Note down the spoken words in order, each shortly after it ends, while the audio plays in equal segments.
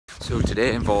So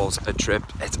today involves a trip.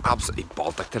 It's absolutely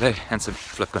Baltic today, hence I'm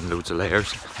flipping loads of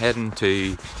layers. Heading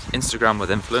to Instagram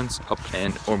with Influence up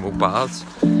in Ormeau Baths.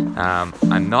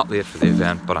 I'm not late for the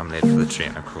event, but I'm late for the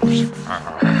train, of course.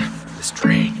 This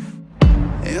train.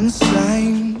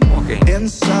 Insane, walking,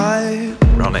 inside,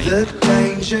 running. The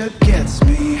danger gets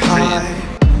me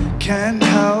high. Can't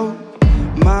help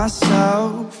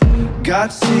myself.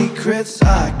 Got secrets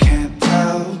I can't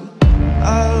tell.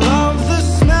 I love the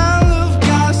smell of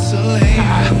gasoline.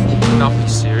 Not be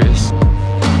serious.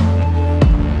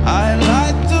 I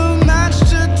light the match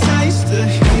to taste the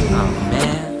heat. Oh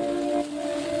man.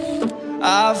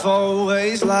 I've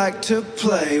always liked to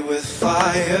play with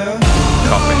fire.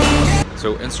 Coffee.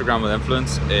 So Instagram with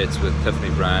Influence, it's with Tiffany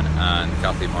Brown and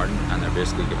Kathy Martin, and they're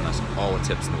basically giving us all the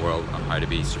tips in the world on how to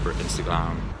be super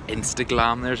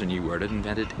Instaglam, there's a new word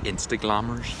invented,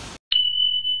 Instaglammers.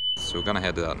 So we're gonna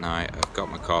head to that now. I've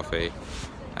got my coffee,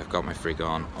 I've got my freak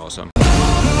on, awesome.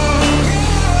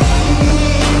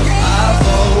 I've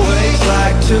always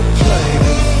liked to play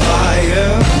with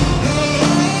fire.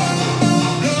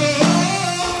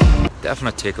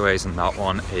 Definite takeaways in that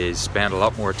one is spend a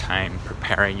lot more time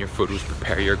preparing your photos,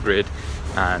 prepare your grid,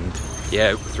 and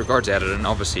yeah, with regards to editing,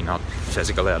 obviously not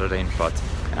physical editing, but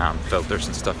filters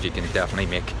and stuff, you can definitely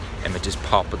make images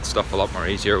pop and stuff a lot more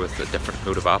easier with the different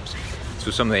load of apps. So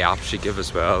some of the apps you give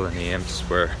as well and the names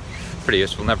were pretty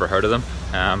useful, never heard of them.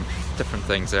 Different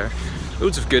things there,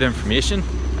 loads of good information.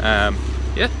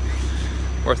 Yeah,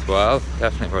 worthwhile,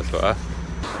 definitely worthwhile.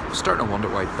 I'm starting to wonder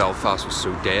why Belfast was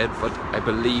so dead, but I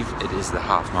believe it is the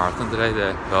half marathon today,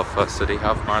 the Belfast City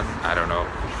half marathon. I don't know,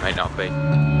 might not be.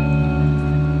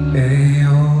 Hey,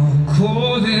 you're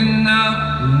calling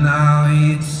out now,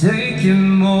 you're taking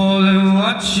more than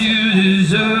what you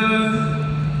deserve.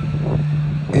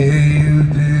 Hey,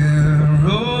 you've been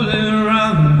rolling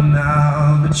around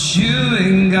now, but you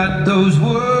ain't got those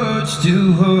words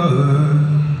to hurt.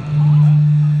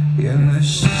 And the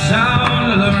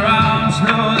sound of the rounds,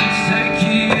 no, it's